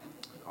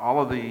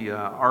 all of the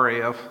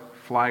RAF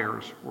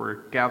flyers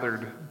were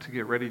gathered to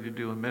get ready to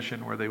do a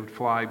mission where they would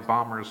fly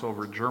bombers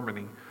over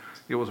Germany.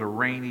 It was a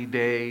rainy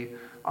day,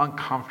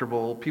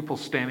 uncomfortable, people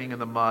standing in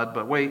the mud.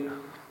 But wait,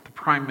 the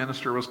Prime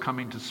Minister was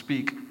coming to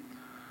speak.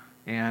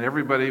 And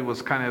everybody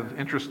was kind of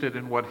interested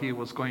in what he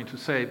was going to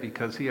say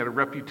because he had a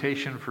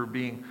reputation for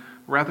being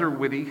rather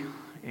witty,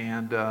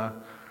 and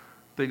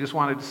they just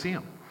wanted to see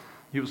him.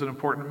 He was an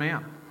important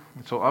man.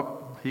 And so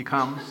up he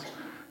comes,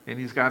 and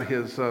he's got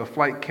his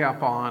flight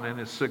cap on and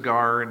his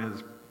cigar and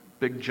his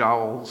big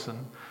jowls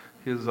and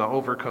his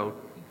overcoat.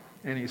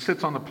 And he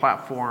sits on the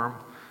platform,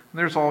 and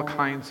there's all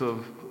kinds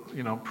of,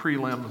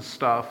 prelim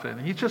stuff. And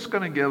he's just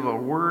going to give a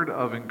word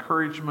of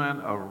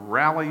encouragement, a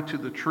rally to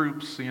the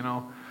troops,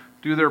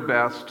 do their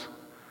best.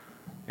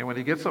 And when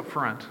he gets up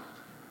front,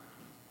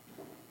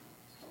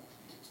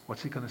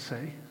 what's he going to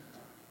say?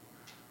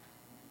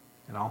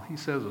 And all he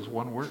says is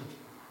one word.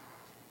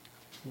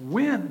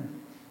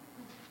 Win.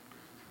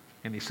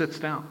 And he sits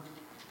down.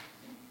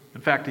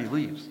 In fact, he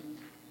leaves.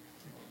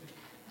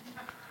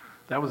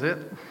 That was it?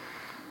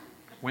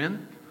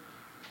 Win?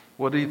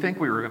 What do you think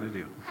we were going to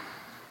do?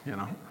 You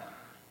know?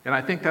 And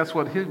I think that's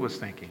what he was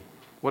thinking.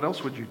 What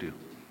else would you do?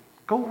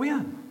 Go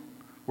win.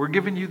 We're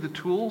giving you the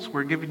tools.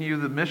 We're giving you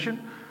the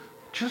mission.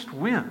 Just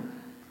win.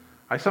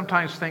 I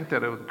sometimes think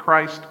that if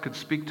Christ could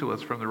speak to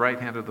us from the right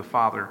hand of the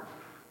Father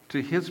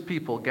to his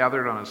people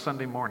gathered on a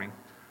Sunday morning,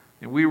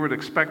 and we would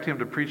expect him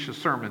to preach a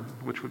sermon,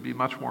 which would be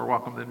much more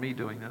welcome than me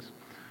doing this,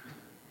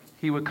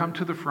 he would come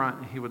to the front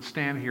and he would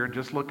stand here and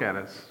just look at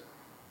us,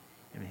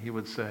 and he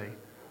would say,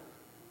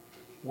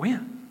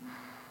 win.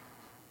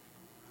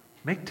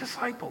 Make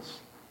disciples.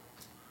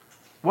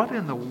 What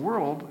in the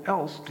world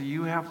else do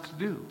you have to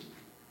do?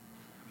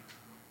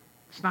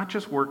 It's not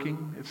just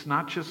working. It's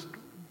not just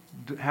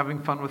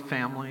having fun with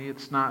family.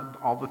 It's not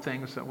all the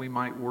things that we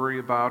might worry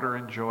about or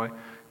enjoy.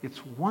 It's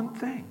one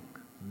thing.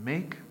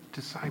 Make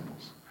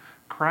disciples.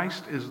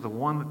 Christ is the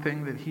one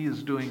thing that he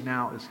is doing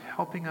now, is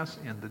helping us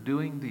in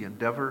the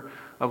endeavor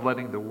of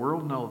letting the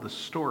world know the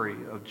story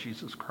of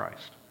Jesus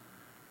Christ.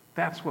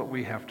 That's what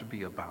we have to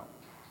be about.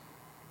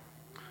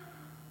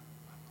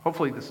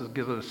 Hopefully this has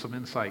given us some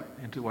insight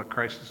into what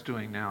Christ is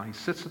doing now. He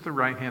sits at the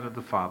right hand of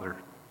the Father.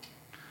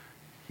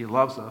 He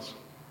loves us.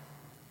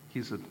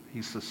 He's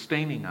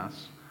sustaining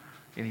us.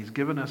 And he's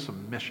given us a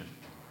mission.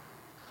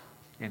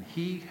 And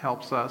he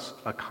helps us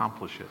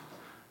accomplish it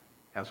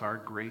as our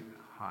great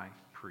high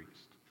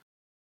priest.